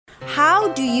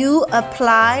how do you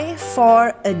apply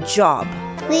for a job?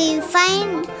 We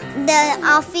find the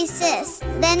offices.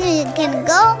 Then we can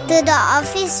go to the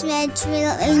office which we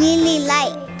really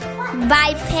like.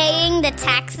 By paying the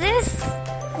taxes.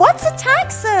 What's the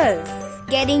taxes?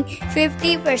 Getting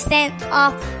 50%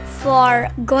 off for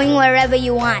going wherever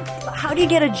you want. How do you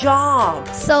get a job?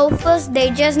 So first they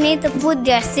just need to put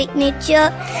their signature,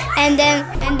 and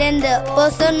then the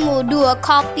person will do a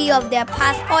copy of their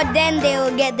passport, then they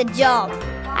will get the job.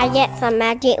 I get some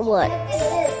magic words.